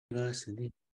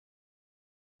Vasudevaya.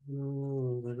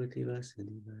 Namo Bhagavate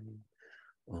Vasudevaya.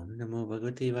 Om Namo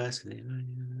Bhagavate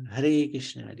Vasudevaya. Hare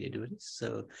Krishna, dear devotees.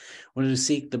 So, I wanted to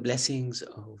seek the blessings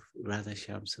of Radha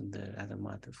Shyam Sundar, Radha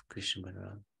Madhav, Krishna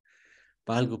Balaram,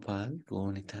 Bal Gopal,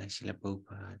 Gaurnitai, Srila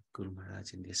Prabhupada, Guru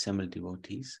Maharaj, and the assembled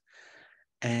devotees,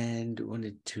 and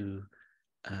wanted to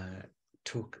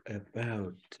talk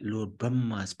about Lord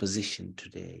Brahma's position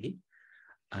today.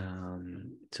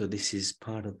 So this is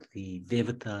part of the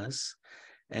Devatas,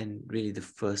 and really the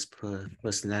first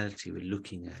personality we're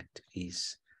looking at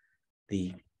is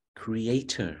the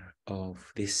creator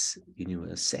of this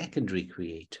universe, secondary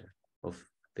creator of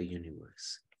the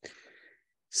universe.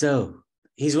 So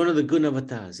he's one of the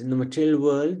Gunavatars. In the material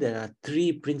world, there are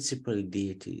three principal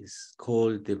deities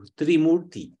called the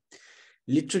Trimurti.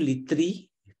 Literally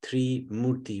three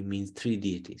Murti means three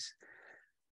deities.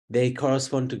 They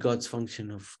correspond to God's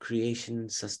function of creation,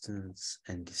 sustenance,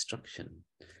 and destruction.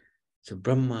 So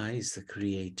Brahma is the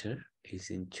creator, is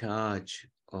in charge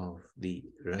of the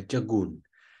Rajagun,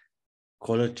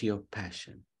 quality of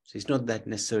passion. So it's not that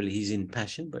necessarily he's in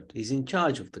passion, but he's in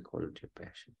charge of the quality of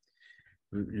passion.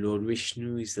 Lord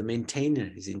Vishnu is the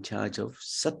maintainer, he's in charge of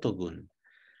Sattvagun,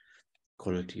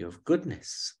 quality of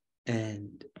goodness.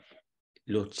 And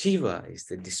Lord Shiva is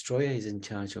the destroyer, he's in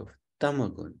charge of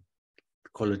Tamagun,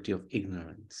 quality of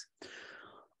ignorance.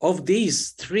 Of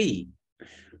these three,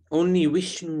 only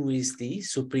Vishnu is the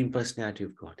Supreme Personality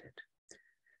of Godhead.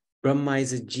 Brahma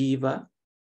is a Jiva,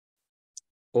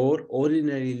 or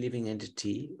ordinary living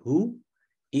entity, who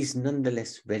is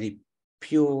nonetheless very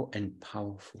pure and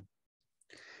powerful.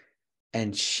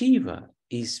 And Shiva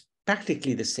is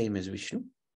practically the same as Vishnu,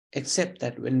 except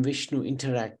that when Vishnu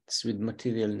interacts with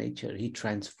material nature, he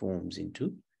transforms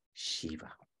into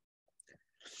Shiva.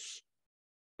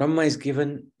 Brahma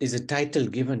is a title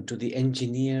given to the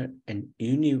engineer and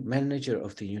manager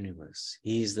of the universe.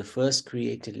 He is the first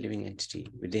created living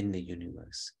entity within the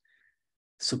universe.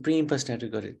 Supreme Personality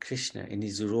of Godhead Krishna, in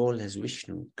his role as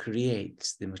Vishnu,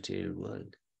 creates the material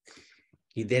world.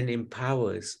 He then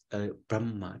empowers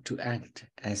Brahma to act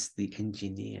as the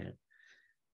engineer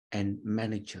and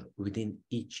manager within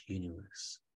each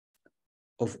universe.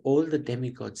 Of all the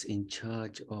demigods in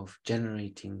charge of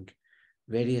generating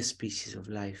various species of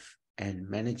life and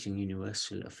managing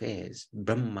universal affairs,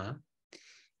 Brahma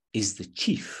is the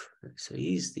chief. So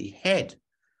he is the head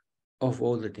of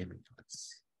all the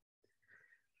demigods.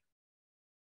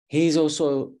 He is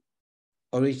also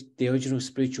the original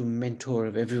spiritual mentor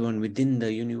of everyone within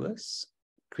the universe.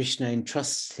 Krishna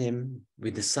entrusts him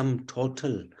with the sum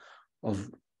total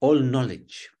of all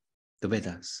knowledge, the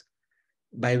Vedas,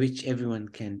 by which everyone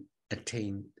can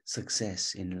attain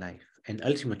success in life and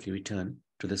ultimately return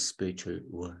to the spiritual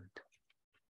world.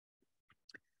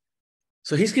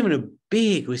 So he's given a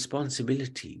big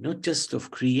responsibility, not just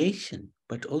of creation,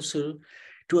 but also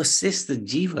to assist the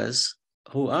jivas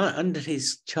who are under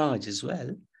his charge as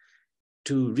well,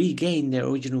 to regain their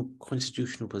original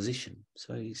constitutional position.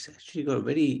 So he's actually got a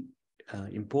very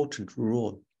important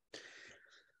role.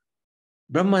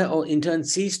 Brahma in turn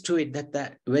sees to it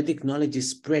that Vedic knowledge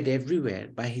is spread everywhere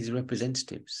by his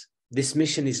representatives. This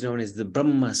mission is known as the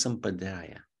Brahma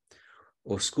Sampradaya,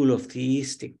 or school of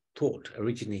theistic thought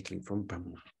originating from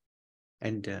Brahma.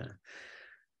 And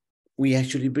we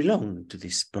actually belong to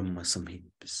this Brahma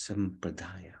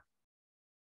Sampradaya.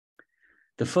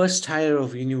 The first tier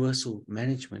of universal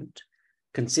management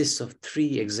consists of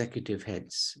three executive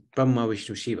heads, Brahma,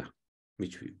 Vishnu, Shiva,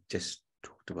 which we just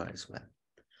talked about as well.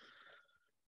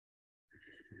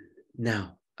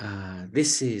 Now,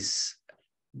 this is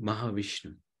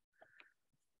Mahavishnu.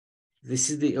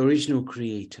 This is the original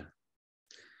creator.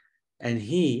 And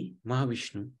he,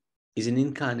 Mahavishnu, is an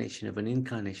incarnation of an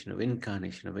incarnation of an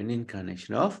incarnation of an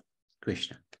incarnation of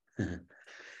Krishna.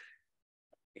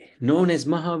 Known as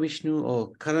Mahavishnu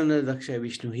or Karanadaksha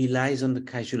Vishnu, he lies on the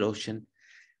casual ocean.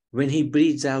 When he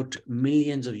breathes out,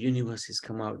 millions of universes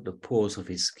come out the pores of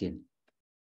his skin.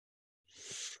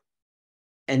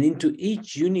 And into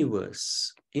each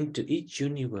universe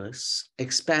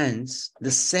expands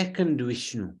the second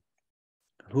Vishnu,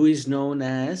 who is known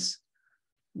as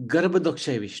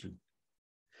Garbhodaksha Vishnu.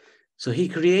 So he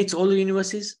creates all the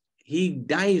universes. He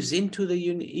dives into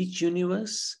each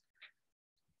universe.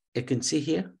 You can see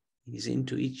here, he's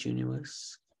into each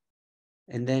universe.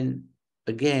 And then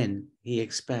again, he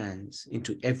expands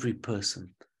into every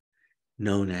person,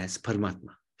 known as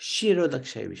Paramatma,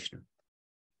 Kshirodaksha Vishnu.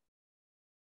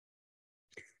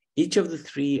 Each of the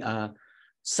three are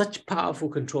such powerful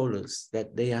controllers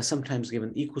that they are sometimes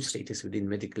given equal status within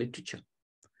medical literature,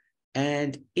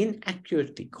 and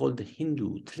inaccurately called the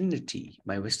Hindu Trinity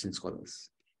by Western scholars.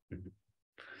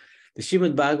 The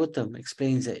Srimad Bhagavatam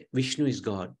explains that Vishnu is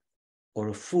God or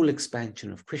a full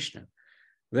expansion of Krishna,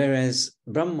 whereas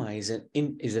Brahma is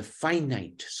a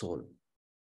finite soul.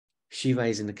 Shiva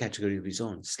is in the category of his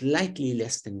own, slightly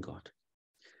less than God.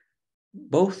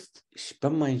 Both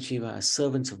Brahma and Shiva are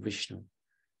servants of Vishnu,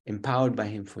 empowered by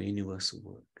him for universal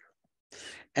work.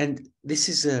 And this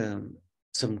is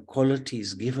some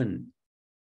qualities given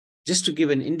just to give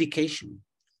an indication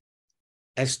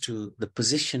as to the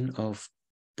position of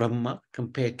Brahma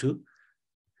compared to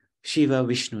Shiva,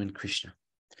 Vishnu, and Krishna.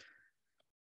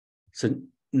 So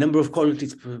number of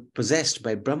qualities possessed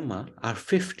by Brahma are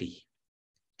 50.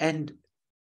 And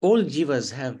all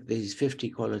jivas have these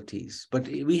 50 qualities, but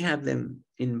we have them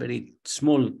in very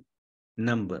small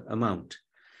amount.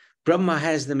 Brahma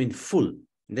has them in full,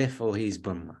 therefore he is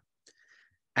Brahma.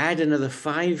 Add another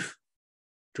 5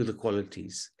 to the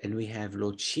qualities, and we have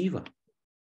Lord Shiva.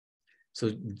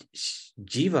 So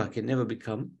Jiva can never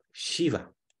become Shiva.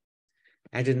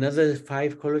 Add another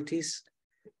 5 qualities,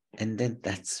 and then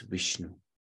that's Vishnu.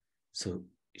 So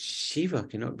Shiva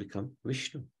cannot become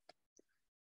Vishnu.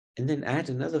 And then add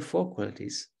another 4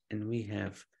 qualities, and we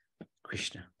have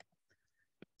Krishna.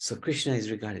 So Krishna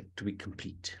is regarded to be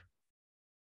complete.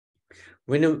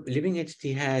 When a living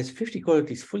entity has 50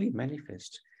 qualities fully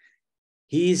manifest,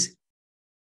 he is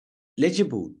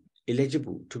eligible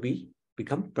to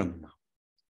become Brahma.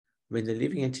 When the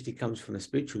living entity comes from the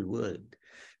spiritual world,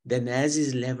 then as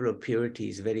his level of purity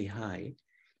is very high,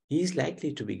 he is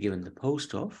likely to be given the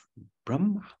post of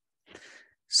Brahma.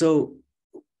 So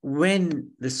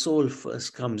when the soul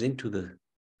first comes into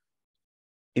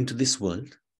this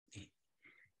world,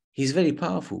 he's very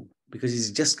powerful because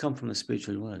he's just come from the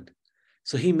spiritual world.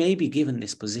 So he may be given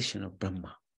this position of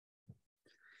Brahma.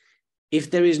 If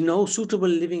there is no suitable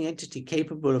living entity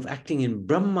capable of acting in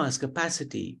Brahma's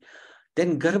capacity,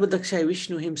 then Garbhodakshaya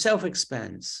Vishnu himself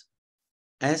expands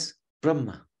as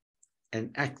Brahma and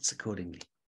acts accordingly.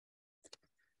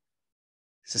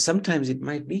 So sometimes it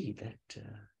might be that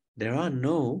there are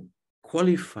no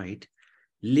qualified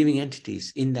living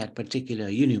entities in that particular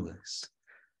universe.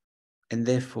 And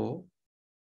therefore,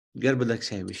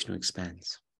 Garbhodakshaya Vishnu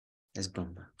expands as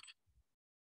Brahma.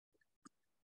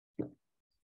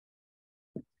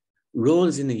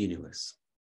 Roles in the universe.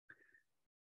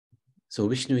 So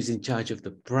Vishnu is in charge of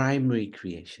the primary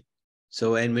creation.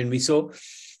 So, and when we saw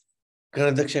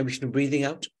Garbhodakshaya Vishnu breathing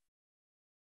out,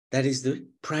 that is the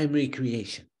primary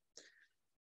creation.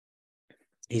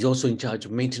 He's also in charge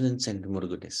of maintenance and the mode of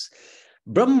goodness.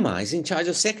 Brahma is in charge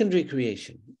of secondary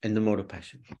creation and the mode of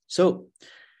passion. So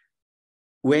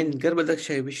when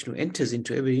Garbhodakshaya Vishnu enters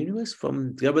into every universe,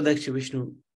 from Garbhodakshaya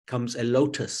Vishnu comes a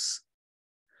lotus.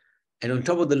 And on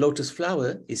top of the lotus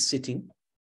flower is sitting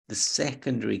the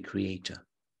secondary creator,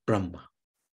 Brahma.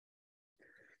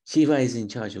 Shiva is in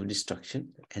charge of destruction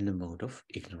and the mode of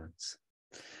ignorance.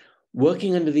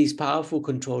 Working under these powerful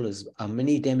controllers are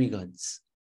many demigods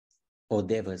or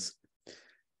devas,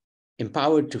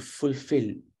 empowered to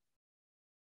fulfill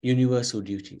universal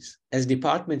duties. As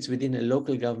departments within a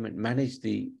local government manage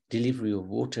the delivery of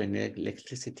water and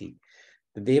electricity,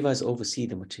 the devas oversee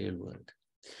the material world.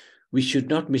 We should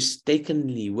not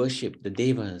mistakenly worship the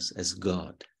devas as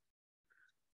God.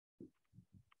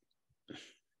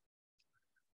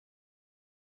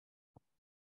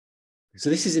 So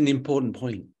this is an important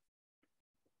point.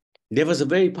 Devas are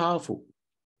very powerful.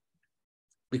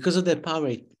 Because of their power,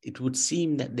 it would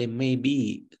seem that they may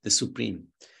be the supreme.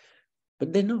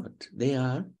 But they're not. They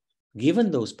are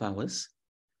given those powers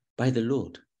by the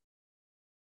Lord.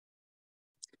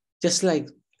 Just like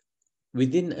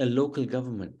within a local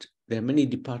government, there are many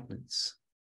departments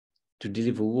to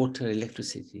deliver water,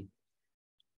 electricity,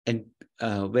 and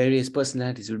various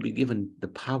personalities will be given the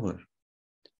power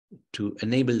to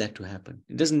enable that to happen.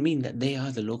 It doesn't mean that they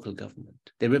are the local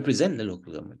government. They represent the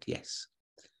local government, yes,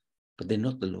 but they're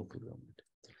not the local government.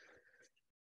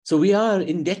 So we are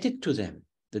indebted to them,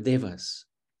 the devas,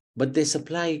 but they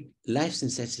supply life's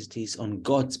necessities on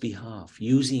God's behalf,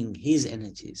 using his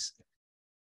energies.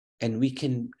 And we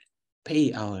can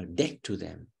pay our debt to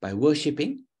them by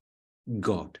worshipping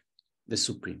God, the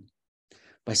Supreme.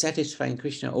 By satisfying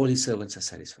Krishna, all his servants are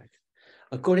satisfied.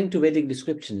 According to Vedic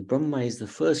description, Brahma is the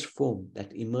first form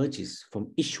that emerges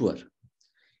from Ishwar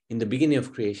in the beginning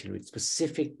of creation with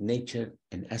specific nature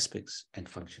and aspects and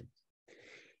functions.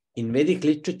 In Vedic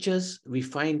literatures, we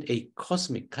find a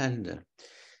cosmic calendar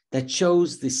that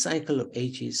shows the cycle of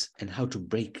ages and how to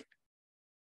break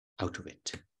out of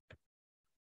it.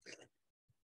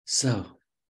 So,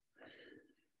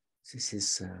 this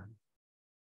is,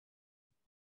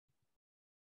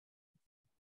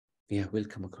 we'll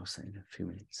come across that in a few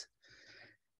minutes.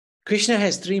 Krishna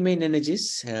has three main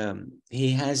energies.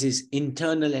 He has his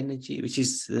internal energy, which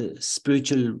is the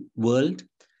spiritual world.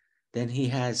 Then he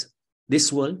has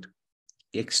this world,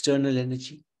 the external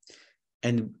energy.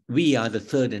 And we are the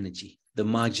third energy, the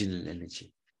marginal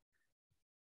energy.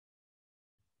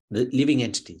 The living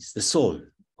entities, the soul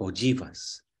or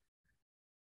jivas.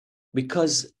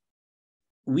 Because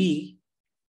we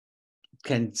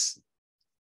can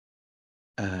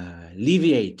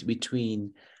alleviate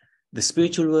between the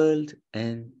spiritual world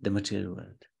and the material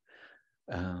world.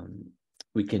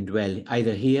 We can dwell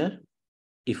either here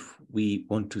if we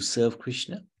want to serve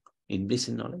Krishna in bliss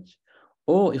and knowledge,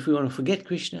 or if we want to forget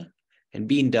Krishna and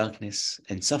be in darkness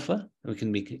and suffer, we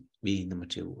can be in the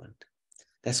material world.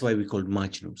 That's why we call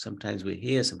marginal. Sometimes we're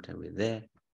here, sometimes we're there.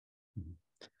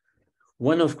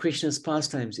 One of Krishna's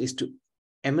pastimes is to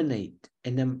emanate,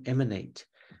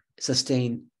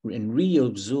 sustain, and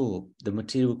reabsorb the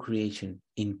material creation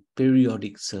in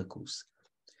periodic circles.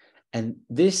 And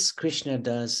this Krishna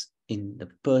does in the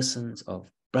persons of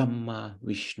Brahma,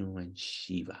 Vishnu, and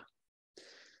Shiva.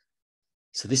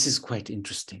 So this is quite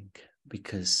interesting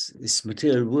because this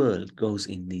material world goes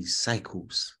in these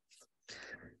cycles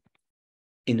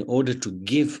in order to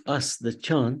give us the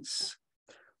chance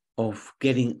of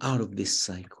getting out of this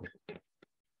cycle.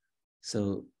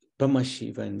 So Brahma,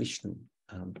 Shiva, and Vishnu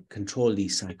control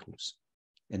these cycles,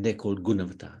 and they're called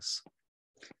Gunavatas.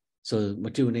 So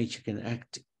material nature can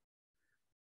act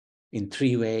in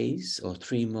three ways or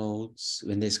three modes.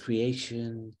 When there's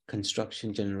creation,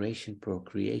 construction, generation,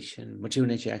 procreation, material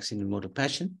nature acts in the mode of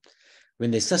passion.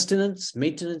 When there's sustenance,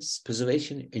 maintenance,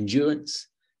 preservation, endurance,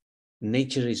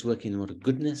 nature is working in the mode of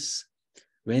goodness.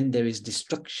 When there is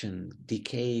destruction,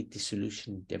 decay,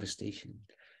 dissolution, devastation,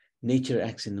 nature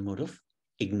acts in the mode of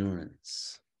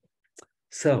ignorance.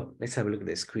 So let's have a look at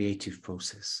this creative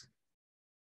process.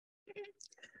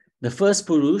 The first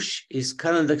Purush is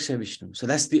Karadaksha Vishnu. So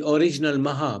that's the original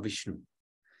Maha Vishnu.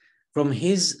 From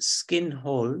his skin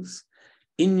holes,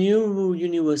 innumerable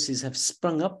universes have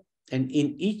sprung up, and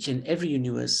in each and every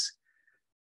universe,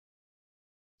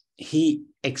 he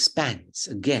expands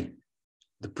again.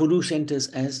 The Purush enters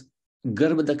as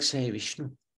Garbhadaksha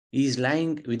Vishnu. He is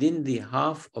lying within the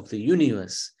half of the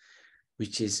universe,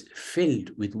 which is filled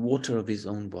with water of his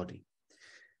own body.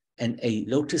 And a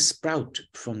lotus sprout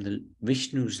from the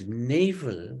Vishnu's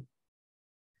navel,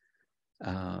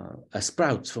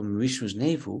 sprouts from Vishnu's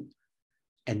navel,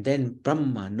 and then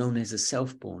Brahma, known as the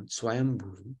self-born,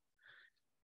 Swayambhu,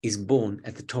 is born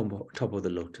at the top of the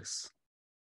lotus.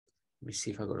 Let me see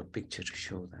if I got a picture to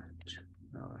show that.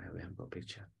 No, I haven't got a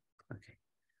picture. Okay.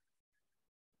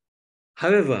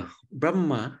 However,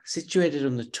 Brahma, situated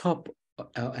on the top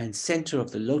and center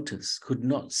of the lotus, could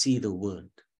not see the world.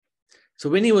 So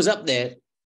when he was up there,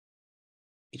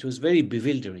 it was very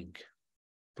bewildering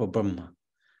for Brahma.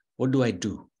 What do I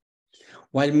do?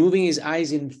 While moving his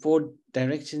eyes in four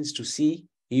directions to see,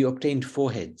 he obtained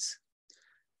four heads.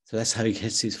 So that's how he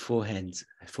gets his four heads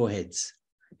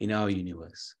in our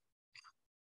universe.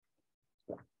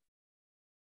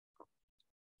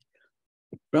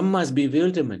 Brahma's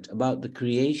bewilderment about the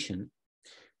creation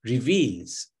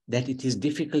reveals that it is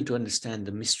difficult to understand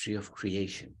the mystery of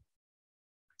creation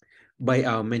by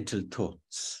our mental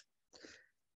thoughts,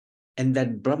 and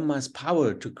that Brahma's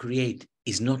power to create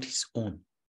is not his own,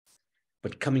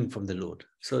 but coming from the Lord.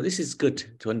 So this is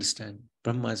good to understand.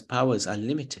 Brahma's powers are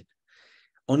limited.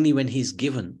 Only when he's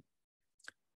given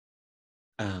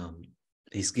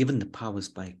the powers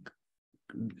by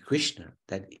Krishna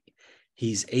that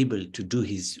he's able to do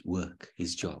his work,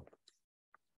 his job.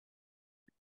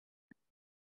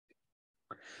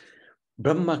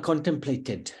 Brahma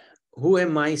contemplated, who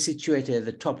am I situated at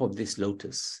the top of this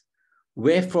lotus?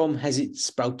 Wherefrom has it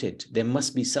sprouted? There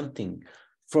must be something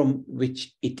from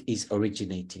which it is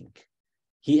originating.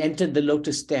 He entered the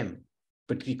lotus stem,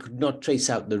 but he could not trace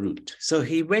out the root. So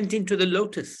he went into the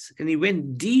lotus and he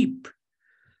went deep.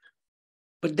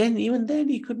 But then, even then,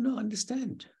 he could not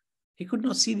understand. He could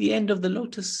not see the end of the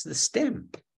lotus, the stem.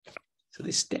 So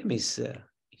the stem is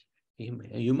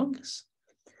humongous.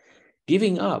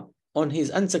 Giving up on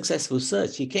his unsuccessful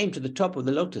search, he came to the top of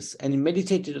the lotus and he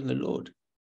meditated on the Lord.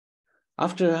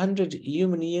 After 100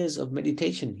 human years of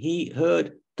meditation, he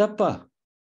heard tapa.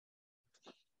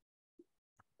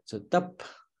 So tap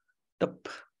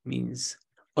means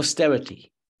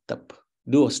austerity. Tap,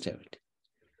 do austerity.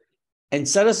 And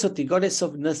Saraswati, goddess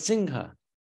of Nrsimha,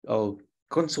 or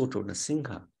consort of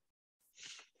Nrsimha,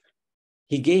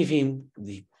 he gave him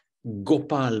the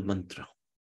Gopal mantra.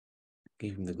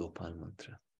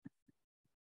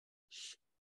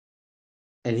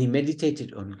 And he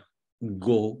meditated on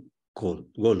Golok.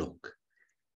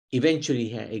 eventually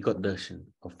he got darshan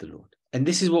of the Lord. And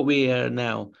this is what we are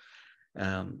now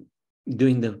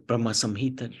doing the Brahma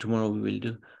Samhita. Tomorrow we will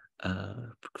do,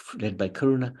 led by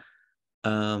Karuna,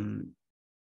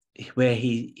 where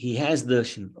he has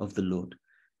darshan of the Lord,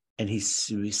 and he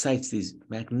recites these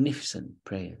magnificent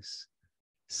prayers.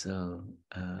 So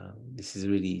this is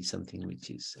really something which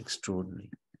is extraordinary.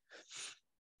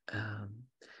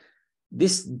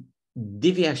 This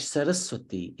Divya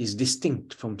Saraswati is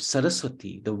distinct from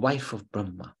Saraswati, the wife of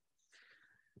Brahma.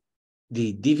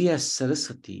 The Divya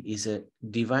Saraswati is a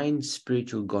divine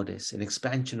spiritual goddess, an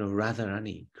expansion of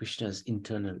Radharani, Krishna's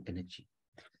internal energy.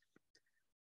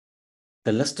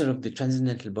 The luster of the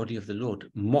transcendental body of the Lord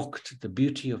mocked the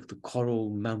beauty of the coral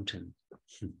mountain.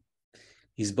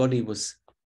 His body was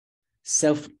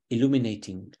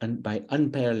self-illuminating and by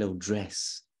unparalleled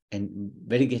dress and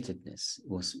variegatedness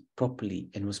was properly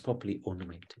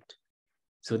ornamented.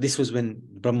 So this was when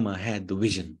Brahma had the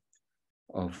vision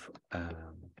of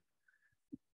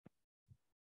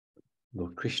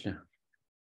Lord Krishna.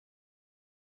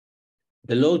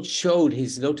 The Lord showed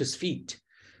his lotus feet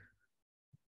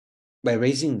by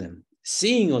raising them.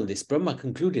 Seeing all this, Brahma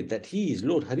concluded that he is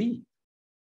Lord Hari.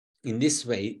 In this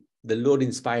way, the Lord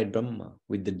inspired Brahma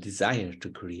with the desire to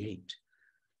create,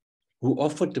 who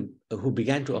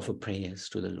began to offer prayers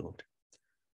to the Lord.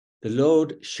 The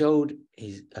Lord showed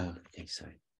his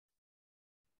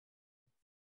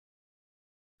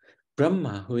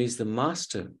Brahma, who is the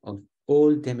master of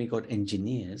all demigod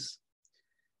engineers,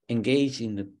 engaged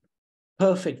in the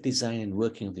perfect design and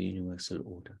working of the universal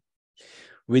order.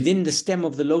 Within the stem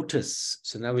of the lotus,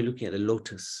 so now we're looking at the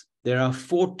lotus, there are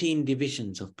 14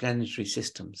 divisions of planetary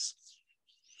systems,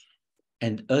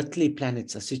 and earthly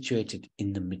planets are situated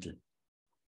in the middle.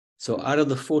 So out of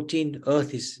the 14,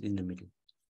 Earth is in the middle.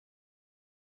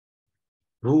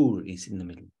 Rule is in the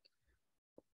middle.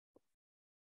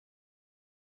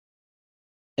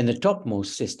 And the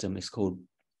topmost system is called,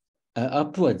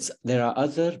 upwards, there are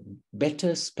other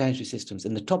better planetary systems,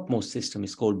 and the topmost system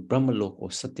is called Brahmalok or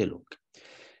Satyalok.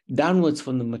 Downwards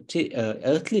from the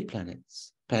earthly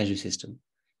planetary system,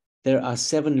 there are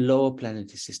 7 lower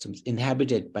planetary systems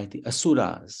inhabited by the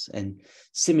Asuras and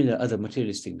similar other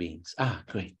materialistic beings. Ah,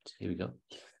 great. Here we go.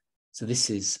 So this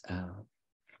is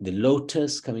the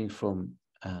lotus coming from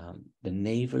the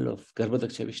navel of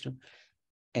Garbhodaksha Vishnu.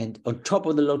 And on top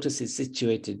of the lotus is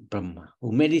situated Brahma,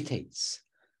 who meditates.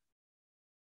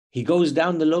 He goes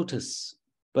down the lotus,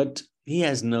 but he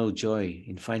has no joy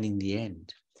in finding the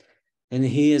end. And he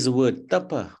hears the word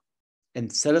tapa,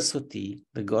 and Saraswati,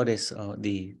 the goddess or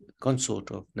the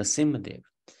consort of Narasimhadev,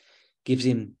 gives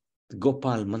him the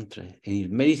Gopal mantra, and he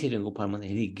meditates on Gopal mantra,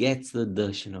 and he gets the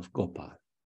darshan of Gopal.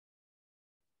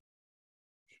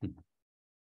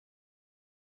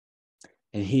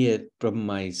 And here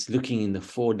Brahma is looking in the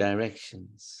 4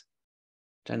 directions,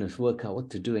 trying to work out what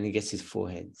to do, and he gets his 4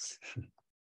 heads.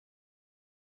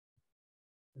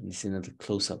 And this is another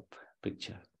close-up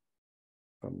picture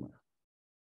from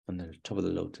on the top of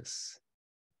the lotus.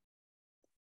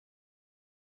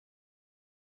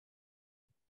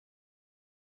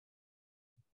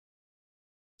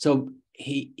 So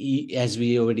he, as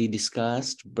we already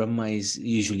discussed, Brahma is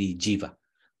usually Jiva,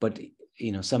 but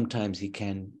sometimes he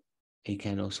can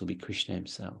also be Krishna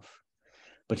himself.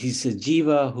 But he's a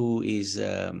Jiva who is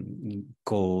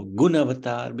called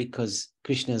Gunavatar because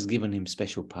Krishna has given him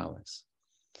special powers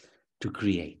to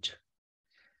create.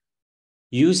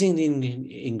 Using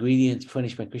the ingredients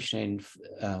furnished by Krishna and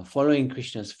following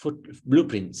Krishna's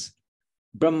blueprints,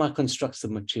 Brahma constructs the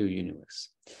material universe.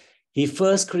 He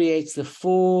first creates the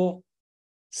 4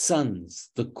 sons,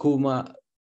 the Kumaras,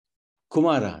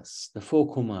 the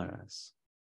 4 Kumaras.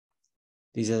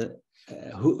 These are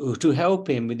who to help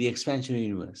him with the expansion of the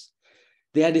universe.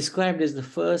 They are described as the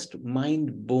first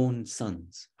mind-born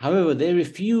sons. However, they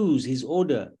refuse his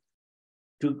order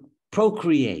to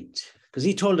procreate, because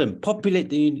he told them, populate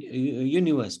the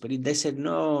universe. But they said,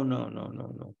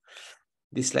 no.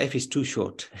 This life is too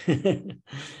short.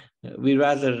 We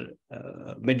rather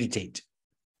meditate.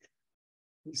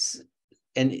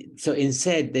 And so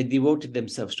instead, they devoted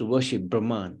themselves to worship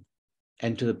Brahman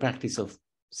and to the practice of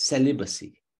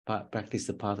celibacy, practice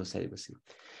the path of celibacy.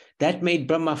 That made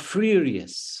Brahma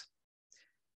furious.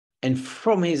 And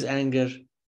from his anger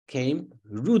came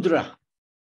Rudra.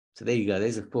 So there you go,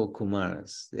 there's the 4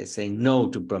 Kumaras. They're saying no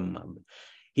to Brahma.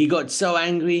 He got so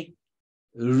angry,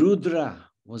 Rudra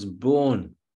was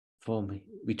born from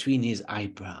between his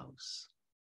eyebrows.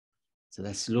 So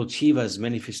that's Lord Shiva's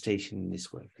manifestation in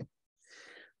this work.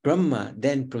 Brahma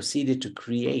then proceeded to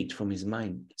create from his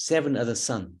mind 7 other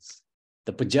sons,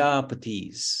 the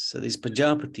Prajapatis. So these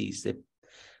Prajapatis,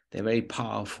 They're very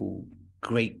powerful,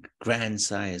 great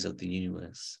grandsires of the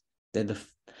universe. They're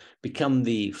become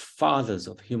the fathers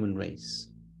of human race.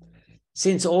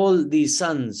 Since all these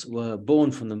sons were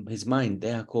born from his mind,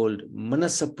 they are called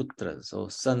Manasaputras,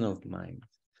 or son of mind.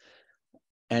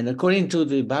 And according to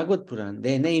the Bhagavad Puran,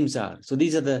 their names are, so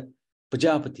these are the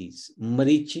Prajapatis: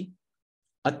 Marichi,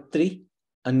 Atri,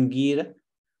 Angira,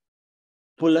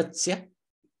 Pulatsya,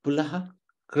 Pulaha,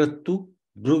 Kratu,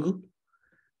 Bhrugu,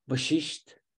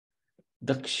 Vashisht,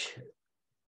 Daksh,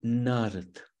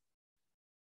 Narad.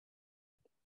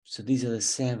 So these are the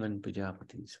 7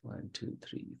 Prajapatis. 1, 2,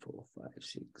 3, 4, 5,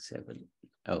 6, 7,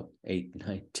 8,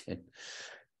 9, 10. A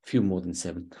few more than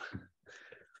 7.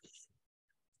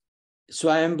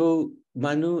 Swayambhu,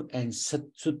 Manu, and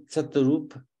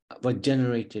Satarup were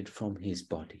generated from his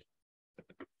body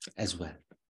as well.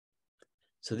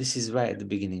 So this is right at the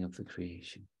beginning of the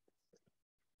creation.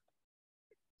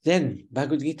 Then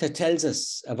Bhagavad Gita tells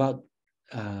us about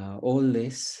all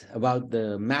this, about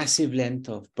the massive length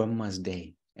of Brahma's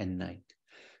day and night.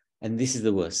 And this is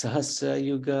the verse: Sahasra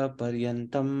Yuga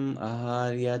Paryantam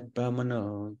Aharyat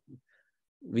Brahmano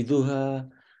Viduha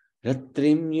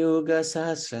Ratrim Yuga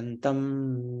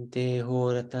Sahasrantam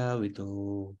Tehorata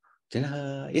Vidu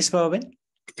Janaha. Yes, Baba Ben?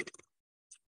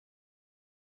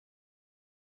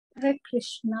 Hare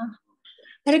Krishna.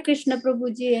 Hare Krishna,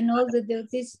 Prabhuji, and all the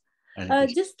devotees.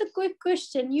 Just a quick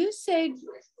question. You said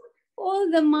all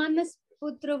the Manas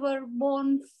Putra were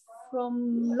born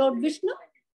from Lord Vishnu,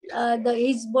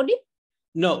 his body?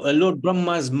 No, Lord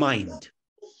Brahma's mind.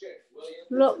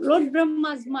 Lord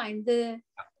Brahma's mind, the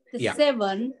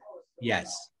 7.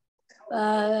 Yes.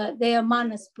 They are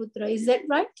Manas Putra. Is that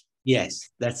right? Yes,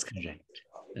 that's correct.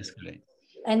 That's correct.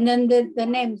 And then the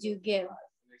names you gave.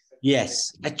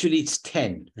 Yes, actually it's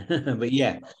 10, but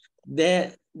yeah,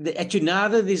 actually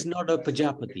Narad is not a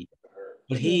Prajapati,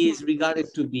 but he is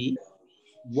regarded to be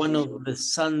one of the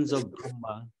sons of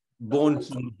Brahma, born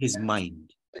from his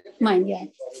mind. Mind, yeah.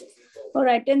 All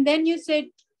right, and then you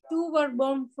said 2 were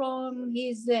born from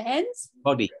his hands?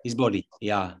 His body,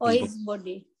 yeah. Or his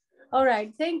body. All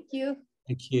right, thank you.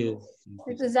 Thank you.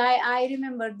 Because I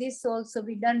remember this also,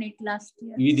 we done it last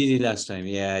year. You did it last time,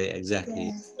 yeah, exactly.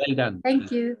 Yeah. Well done.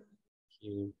 Thank you. Thank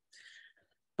you.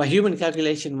 By human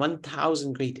calculation,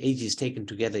 1,000 great ages taken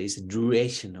together is the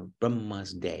duration of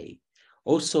Brahma's day.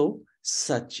 Also,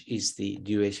 such is the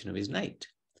duration of his night.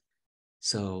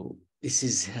 So this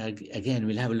is, again,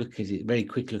 we'll have a look at it, very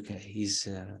quick look at his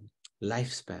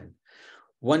lifespan.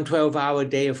 1 12-hour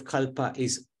day of Kalpa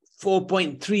is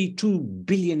 4.32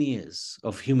 billion years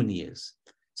of human years.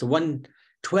 So 1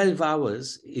 12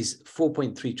 hours is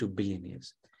 4.32 billion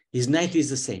years. His night is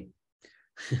the same.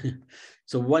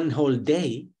 So 1 whole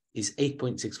day is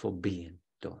 8.64 billion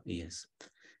years.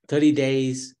 30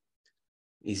 days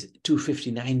is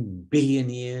 259 billion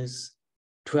years.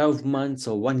 12 months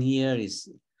or 1 year is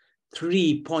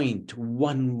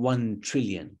 3.11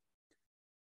 trillion.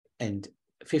 And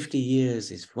 50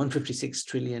 years is 156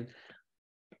 trillion.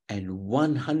 And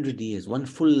 100 years, 1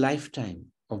 full lifetime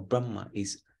of Brahma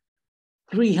is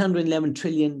 311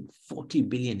 trillion, 40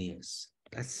 billion years.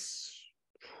 That's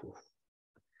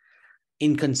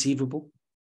inconceivable.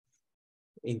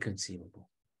 Inconceivable.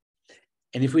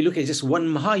 And if we look at just one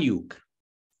Mahayug,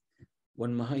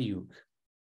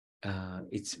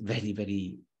 it's very,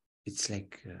 very, it's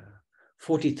like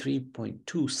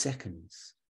 43.2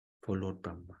 seconds for Lord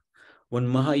Brahma. One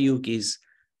Mahayug is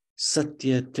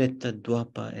Satya, Treta,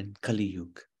 Dwapa, and Kali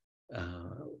Yuga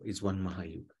is 1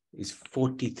 Mahayug. Is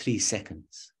 43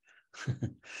 seconds.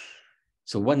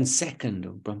 So 1 second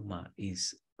of Brahma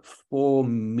is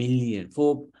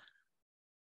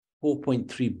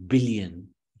 4.3 billion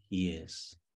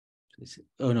years.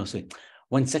 Oh no, sorry.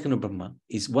 1 second of Brahma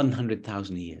is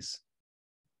 100,000 years.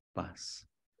 Pass.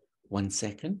 1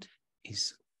 second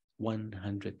is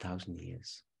 100,000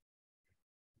 years.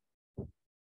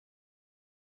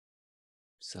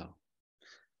 So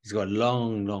he's got a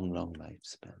long, long, long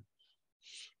lifespan.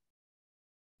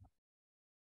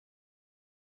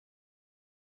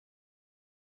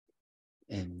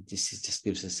 And this is just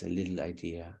gives us a little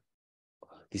idea.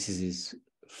 This is his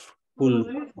full.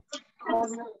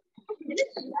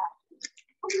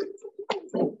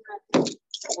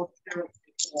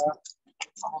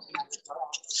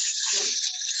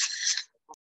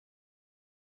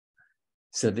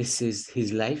 So this is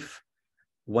his life.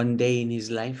 1 day in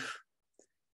his life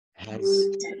has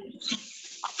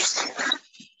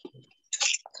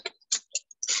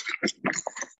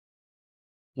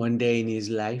 1 day in his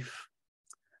life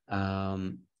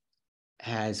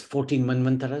has 14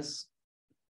 manvantaras,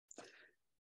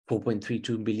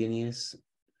 4.32 billion years.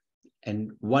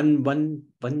 And one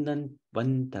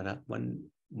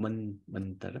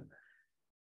mantara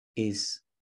is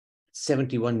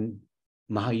 71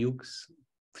 Mahayugs,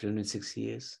 306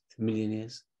 years, million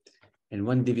years. And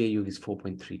one Divya Yuga is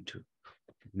 4.32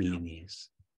 million years.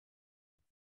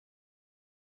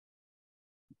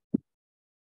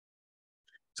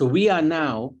 So we are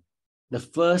now the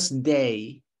first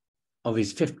day of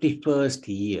his 51st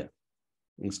year.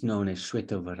 It's known as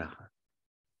Shweta Varaha.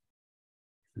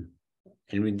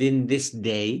 And within this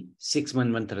day, 6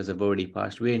 manvantaras have already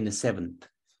passed. We're in the 7th.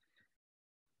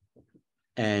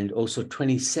 And also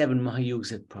 27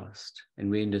 Mahayugas have passed. And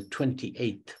we're in the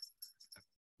 28th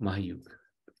Mahayuga,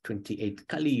 28th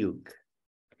Kali Yuga.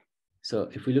 So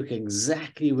if we look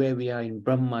exactly where we are in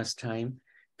Brahma's time,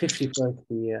 51st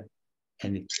year,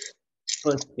 and it's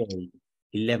first day,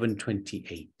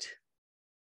 11:28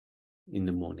 in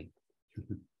the morning.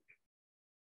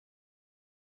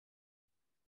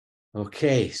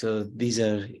 Okay, so these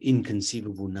are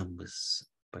inconceivable numbers,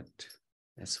 but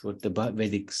that's what the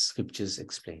Vedic scriptures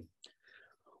explain.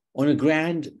 On a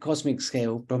grand cosmic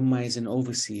scale, Brahma is an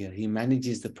overseer. He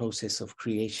manages the process of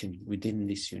creation within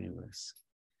this universe.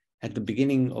 At the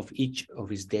beginning of each of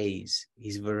his days,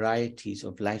 his varieties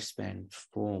of lifespan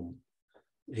form.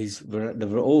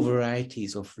 All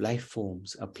varieties of life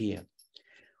forms appear.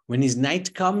 When his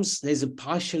night comes, there's a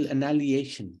partial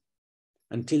annihilation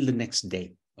until the next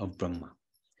day of Brahma,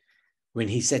 when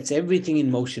he sets everything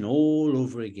in motion all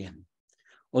over again.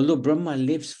 Although Brahma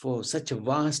lives for such a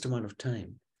vast amount of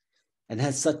time and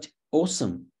has such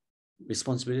awesome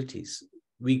responsibilities,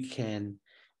 we can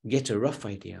get a rough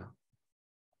idea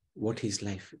what his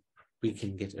life, we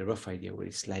can get a rough idea what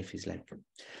his life is like.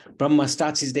 Brahma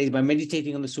starts his days by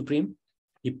meditating on the Supreme.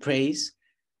 He prays.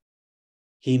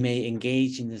 He may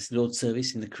engage in this Lord's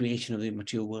service in the creation of the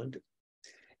material world,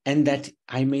 and that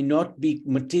I may not be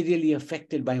materially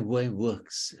affected by my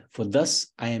works, for thus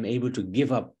I am able to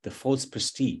give up the false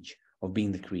prestige of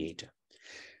being the creator.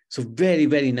 So very,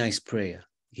 very nice prayer.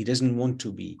 He doesn't want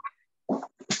to be.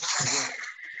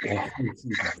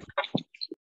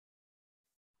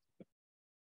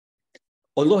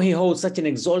 Although he holds such an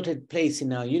exalted place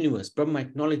in our universe, Brahma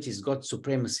acknowledges God's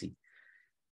supremacy.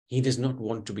 He does not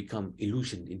want to become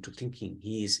illusioned into thinking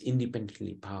he is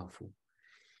independently powerful.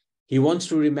 He wants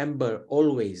to remember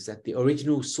always that the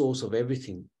original source of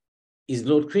everything is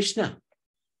Lord Krishna,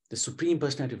 the Supreme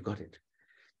Personality of Godhead.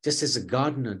 Just as a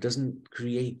gardener doesn't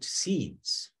create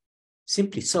seeds,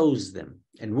 simply sows them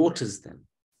and waters them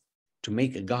to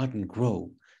make a garden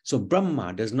grow. So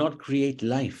Brahma does not create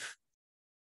life,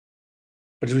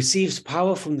 but receives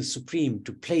power from the Supreme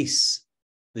to place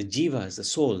the jivas, the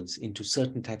souls, into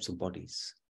certain types of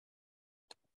bodies.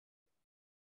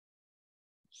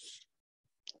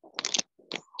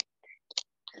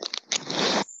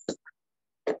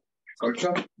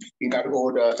 Also, in that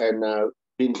order, and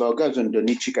bean burgers and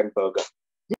the chicken burger.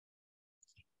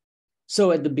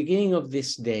 So at the beginning of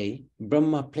this day,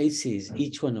 Brahma places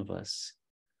each one of us,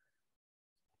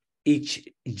 each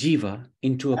jiva,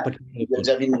 into a particular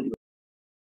body.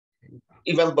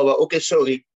 Even burger, okay,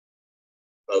 sorry.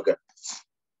 Burger.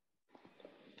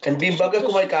 And bean burger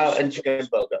kumain and chicken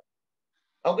burger.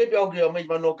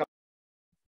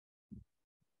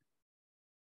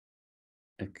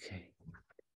 Okay.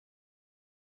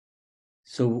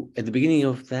 So at the beginning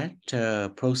of that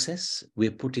process,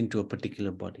 we're put into a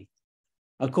particular body,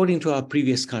 according to our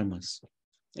previous karmas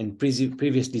and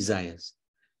previous desires.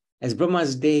 As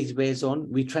Brahma's days wears on,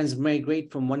 we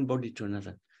transmigrate from one body to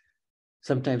another,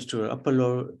 sometimes to an upper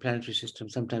lower planetary system,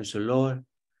 sometimes to lower,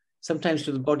 sometimes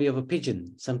to the body of a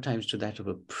pigeon, sometimes to that of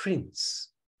a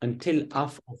prince, until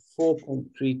after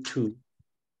 4.32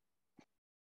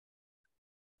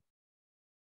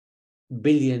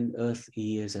 billion Earth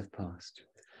years have passed.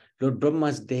 Lord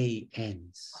Brahma's day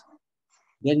ends.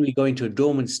 Then we go into a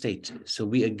dormant state. So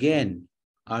we again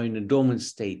are in a dormant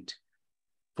state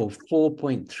for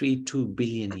 4.32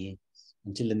 billion years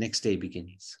until the next day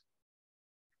begins.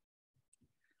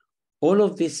 All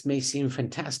of this may seem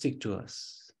fantastic to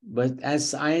us, but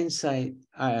as Einstein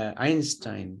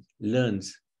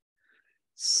learns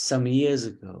some years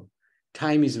ago,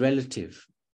 time is relative.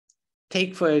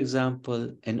 Take, for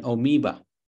example, an amoeba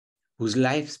whose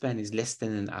lifespan is less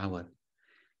than an hour.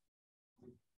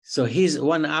 So his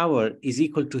 1 hour is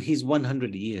equal to his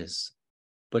 100 years.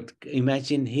 But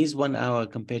imagine his 1 hour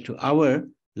compared to our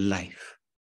life.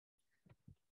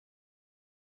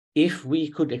 If we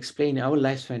could explain our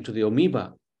lifespan to the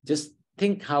amoeba, just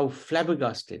think how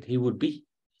flabbergasted he would be.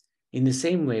 In the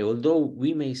same way, although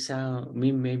we may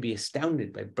be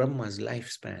astounded by Brahma's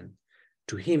lifespan,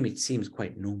 to him it seems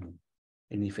quite normal,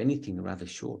 and if anything, rather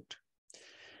short.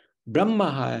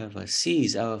 Brahma, however,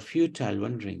 sees our futile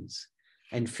wanderings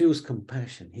and feels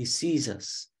compassion. He sees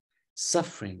us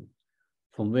suffering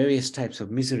from various types of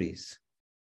miseries: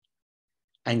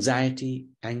 anxiety,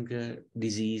 anger,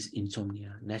 disease,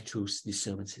 insomnia, natural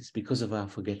disturbances because of our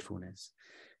forgetfulness.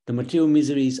 The material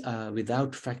miseries are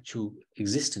without factual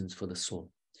existence for the soul.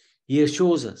 He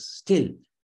assures us, still,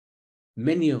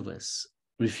 many of us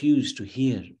refuse to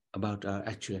hear about our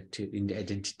actual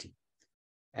identity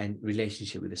and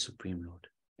relationship with the Supreme Lord.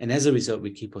 And as a result,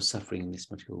 we keep on suffering in this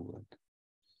material world.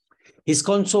 His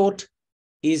consort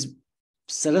is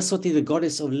Saraswati, the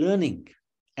goddess of learning,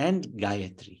 and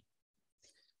Gayatri.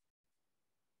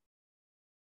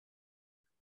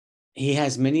 He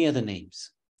has many other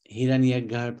names: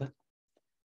 Hiranyagarbha,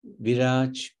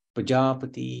 Viraj,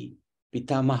 Prajapati,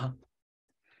 Pitamaha,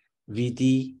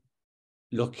 Vidhi,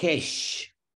 Lokesh,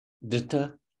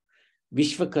 Dhrita,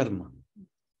 Vishwakarma,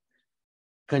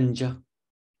 Kanja.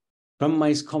 Brahma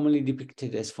is commonly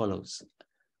depicted as follows: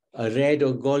 a red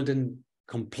or golden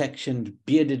complexioned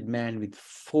bearded man with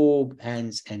 4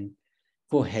 hands and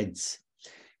 4 heads.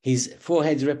 His 4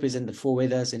 heads represent the 4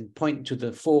 Vedas and point to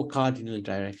the 4 cardinal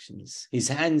directions. His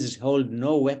hands hold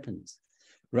no weapons,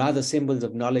 rather symbols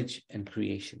of knowledge and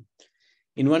creation.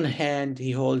 In one hand,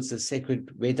 he holds the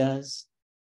sacred Vedas.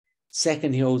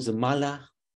 Second, he holds the mala,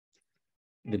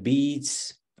 the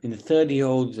beads. In the third, he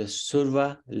holds the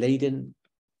surva, laden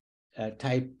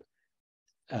type,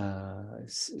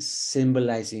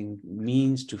 symbolizing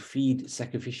means to feed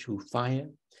sacrificial fire.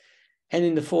 And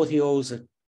in the fourth, he holds a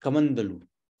kamandalu,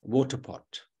 water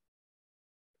pot.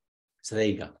 So there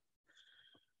you go.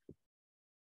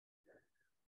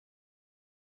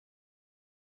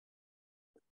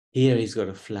 Here he's got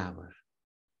a flower.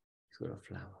 He's got a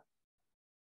flower.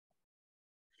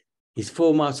 His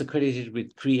 4 mouths are credited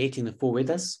with creating the 4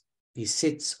 Vedas. He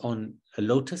sits on a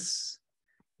lotus,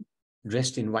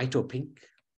 dressed in white or pink.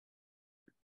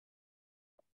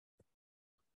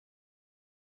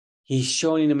 He's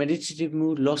shown in a meditative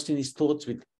mood, lost in his thoughts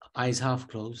with eyes half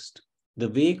closed. The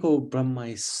vehicle of Brahma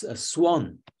is a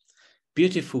swan,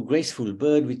 beautiful, graceful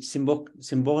bird which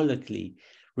symbolically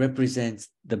represents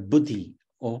the buddhi,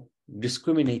 or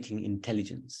discriminating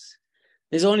intelligence.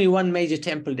 There's only one major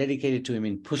temple dedicated to him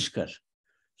in Pushkar.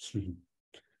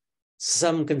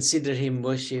 Some consider him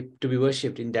to be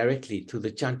worshipped indirectly through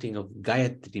the chanting of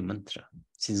Gayatri mantra,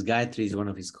 since Gayatri is one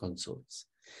of his consorts.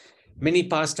 Many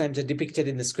pastimes are depicted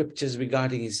in the scriptures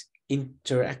regarding his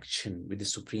interaction with the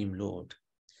Supreme Lord.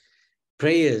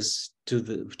 Prayers to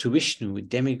Vishnu with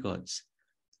demigods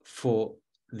for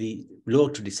the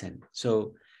Lord to descend.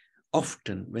 So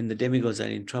often when the demigods are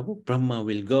in trouble, Brahma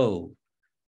will go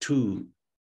to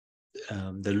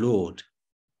the Lord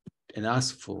and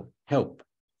ask for help.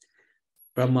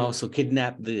 Brahma also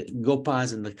kidnapped the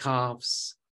gopas and the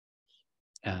calves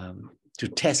to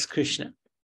test Krishna.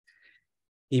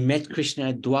 He met Krishna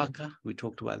at Dwarka. We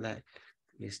talked about that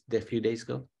a few days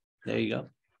ago. There you go.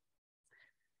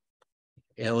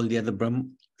 All the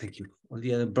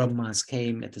other Brahmas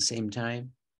came at the same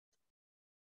time.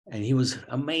 And he was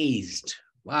amazed.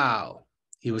 Wow.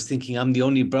 He was thinking, I'm the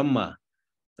only Brahma.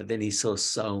 But then he saw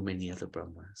so many other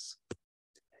Brahmas.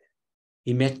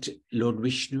 He met Lord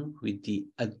Vishnu with the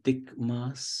Adhik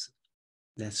Mas.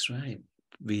 That's right.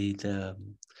 With the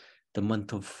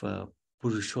month of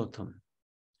Purushottam.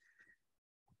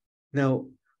 Now,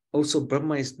 also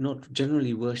Brahma is not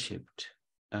generally worshipped.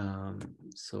 And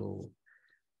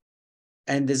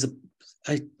there's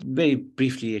I very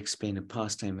briefly explain a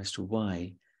pastime as to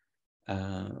why.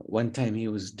 One time he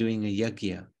was doing a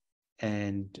yagya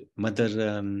and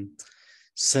Mother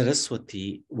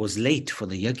Saraswati was late for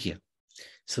the yagya.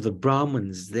 So the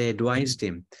Brahmins, they advised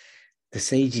him, the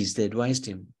sages, they advised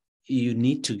him, you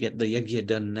need to get the yagya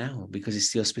done now because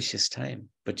it's the auspicious time.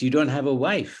 But you don't have a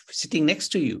wife sitting next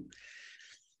to you.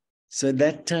 So at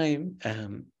that time,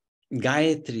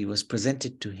 Gayatri was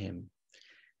presented to him.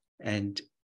 And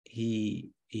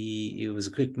it was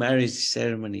a quick marriage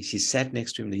ceremony. She sat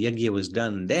next to him. The yagya was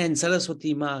done. Then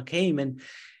Saraswati Ma came and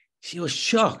she was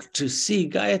shocked to see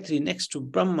Gayatri next to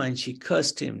Brahma, and she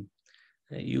cursed him.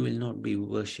 You will not be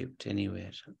worshipped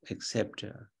anywhere except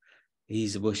he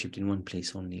is worshipped in one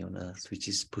place only on earth, which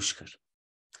is Pushkar.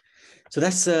 So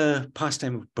that's a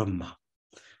pastime of Brahma.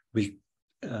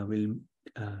 We'll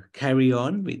carry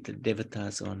on with the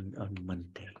Devatas on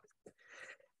Monday.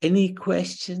 Any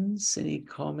questions, any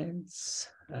comments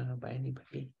by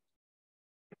anybody?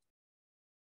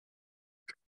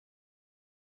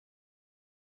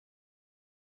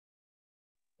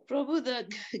 Prabhu, the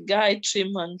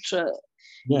Gayatri mantra,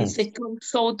 Yes. is a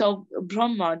consort of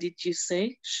Brahma, did you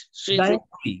say?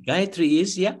 Gayatri. Gayatri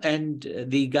is, yeah, and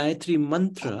the Gayatri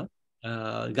mantra,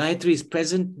 Gayatri is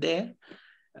present there.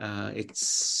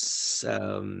 It's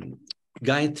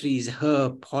Gayatri is her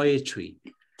poetry.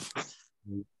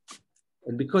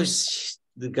 And because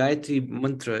the Gayatri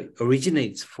mantra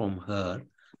originates from her,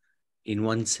 in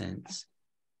one sense.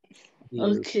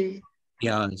 Okay.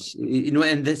 Yeah,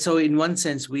 so in one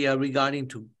sense, we are regarding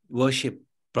to worship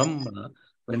Brahma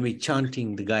when we're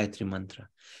chanting the Gayatri mantra.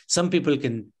 Some people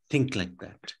can think like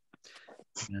that.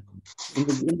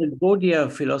 In the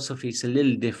Gaudiya philosophy, it's a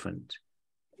little different.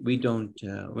 We don't,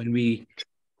 when we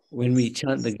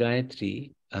chant the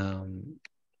Gayatri,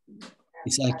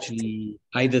 it's actually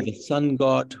either the sun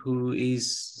god who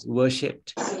is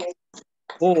worshipped,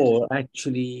 or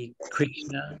actually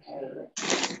Krishna.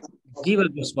 Jiva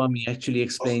Goswami actually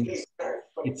explains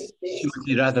it's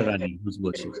Shrimati Radharani who's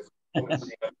worshipped.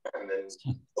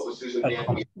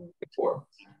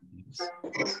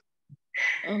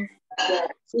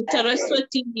 So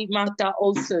Saraswati Mata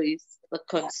also is the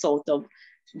consort of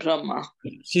Brahma.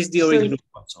 She's the original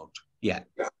consort. Yeah.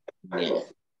 Yeah.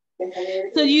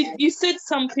 So you said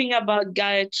something about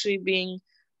Gayatri being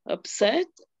upset.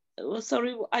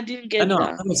 Sorry, I didn't get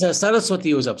that.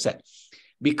 Saraswati was upset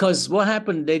because what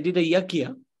happened? They did a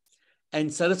yajna,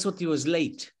 and Saraswati was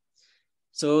late,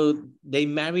 so they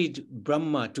married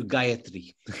Brahma to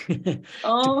Gayatri.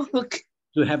 Oh, okay.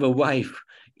 To have a wife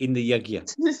in the yajna.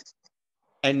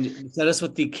 And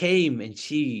Saraswati came and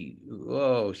she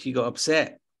got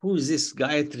upset. Who is this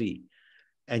Gayatri?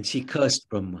 And she cursed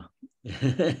Brahma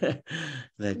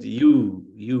that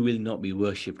you will not be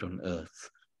worshipped on earth,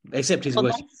 except his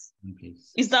worship.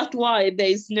 Is that why there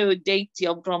is no deity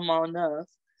of Brahma on earth?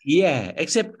 Yeah,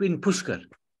 except in Pushkar.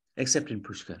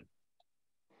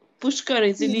 Pushkar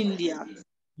is in India.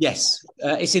 Yes,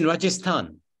 it's in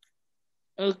Rajasthan.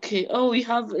 Okay. Oh, we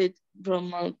have a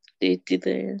Brahma deity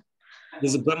there.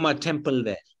 There's a Brahma temple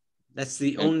there. That's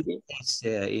the only place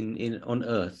on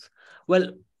earth.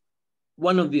 Well,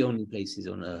 one of the only places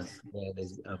on earth where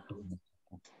there's a Brahma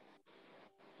temple.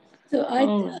 So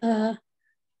I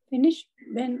finished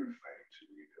when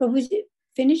Prabhuji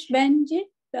finished Benji.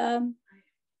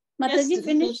 Mataji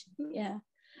finished. Yeah.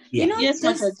 You know, yes,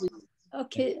 Mataji.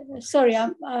 Okay. Sorry,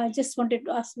 I just wanted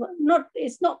to ask.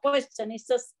 It's not question. It's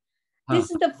just this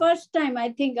is the first time I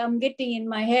think I'm getting in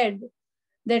my head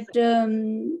that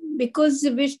because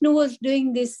Vishnu was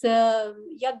doing this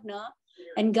yagna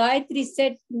and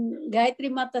Gayatri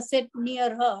Mata sat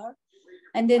near her,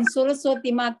 and then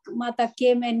Saraswati Mata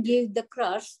came and gave the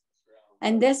crush,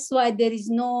 and that's why there is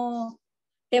no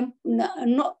temple,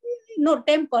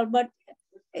 but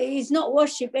it's not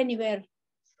worship anywhere.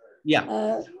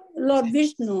 Yeah. Lord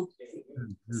Vishnu.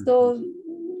 So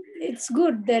it's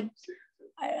good that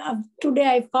today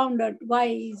I found out why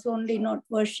he's only not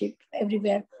worshipped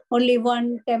everywhere. Only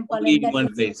one temple, only and that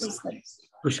one is place.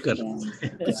 Pushkar. Yeah.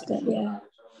 Pushkar, yeah.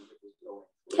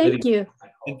 Thank you.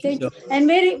 Thank you. And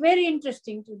very, very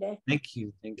interesting today. Thank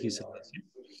you. Thank you so much.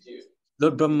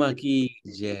 Lord Brahma ki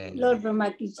jai. Lord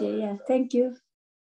Brahma ki jai. Yeah. Thank you.